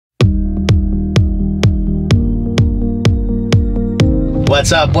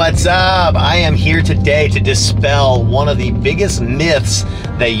What's up? What's up? I am here today to dispel one of the biggest myths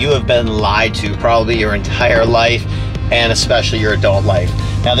that you have been lied to probably your entire life, and especially your adult life.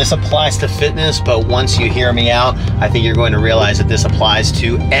 Now this applies to fitness, but once you hear me out, I think you're going to realize that this applies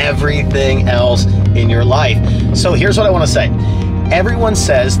to everything else in your life. So here's what I want to say. Everyone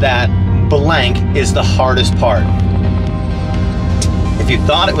says that blank is the hardest part. If you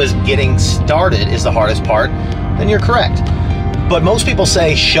thought it was getting started is the hardest part, then you're correct. But most people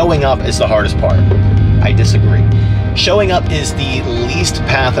say showing up is the hardest part. I disagree. Showing up is the least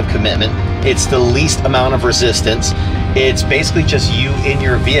path of commitment. It's the least amount of resistance. It's basically just you in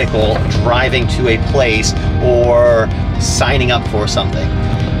your vehicle driving to a place or signing up for something.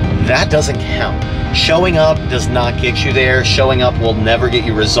 That doesn't count. Showing up does not get you there. Showing up will never get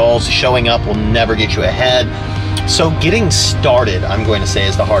you results. Showing up will never get you ahead. So getting started, I'm going to say,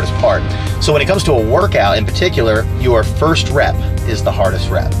 is the hardest part. So when it comes to a workout in particular, your first rep is the hardest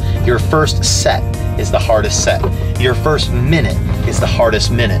rep. Your first set is the hardest set. Your first minute is the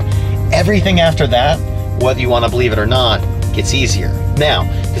hardest minute. Everything after that, whether you want to believe it or not, gets easier. Now,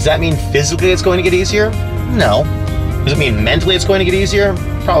 does that mean physically it's going to get easier? No. Does it mean mentally it's going to get easier?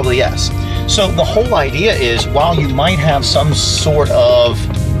 Probably yes. So the whole idea is, while you might have some sort of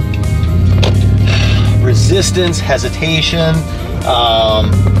resistance, hesitation,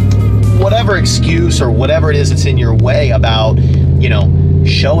 whatever excuse or whatever it is that's in your way about,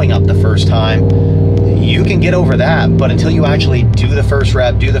 showing up the first time, you can get over that. But until you actually do the first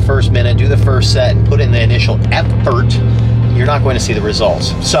rep, do the first minute, do the first set, and put in the initial effort, you're not going to see the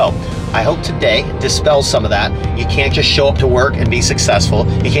results. So I hope today dispels some of that. You can't just show up to work and be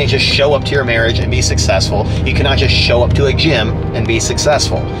successful. You can't just show up to your marriage and be successful. You cannot just show up to a gym and be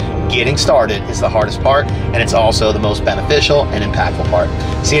successful. Getting started is the hardest part, and it's also the most beneficial and impactful part.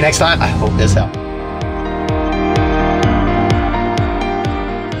 See you next time. I hope this helped.